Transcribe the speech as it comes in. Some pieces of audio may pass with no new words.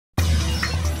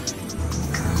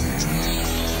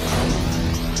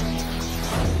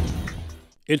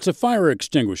It's a fire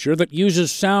extinguisher that uses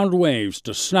sound waves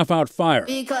to snuff out fire.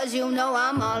 Because you know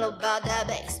I'm all about that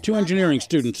bass. Two engineering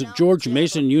students at George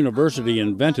Mason University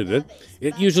invented it.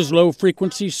 It uses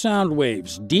low-frequency sound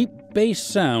waves, deep bass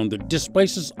sound that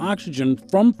displaces oxygen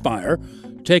from fire,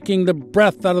 taking the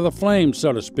breath out of the flame,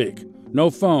 so to speak. No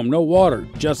foam, no water,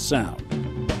 just sound.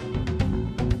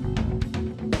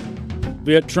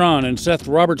 Vietron and Seth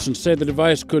Robertson say the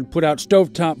device could put out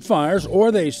stovetop fires,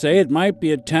 or they say it might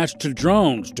be attached to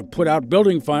drones to put out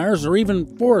building fires or even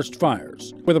forest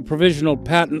fires. With a provisional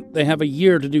patent, they have a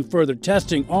year to do further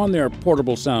testing on their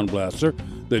portable sound blaster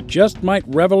that just might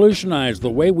revolutionize the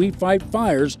way we fight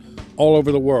fires all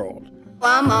over the world.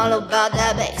 I'm all about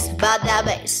that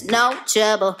bass, no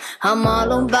trouble. I'm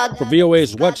all about that. For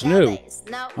VOA's What's New,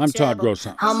 I'm Todd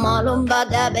Grosshans. I'm all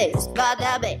about that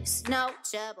bass, no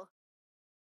trouble.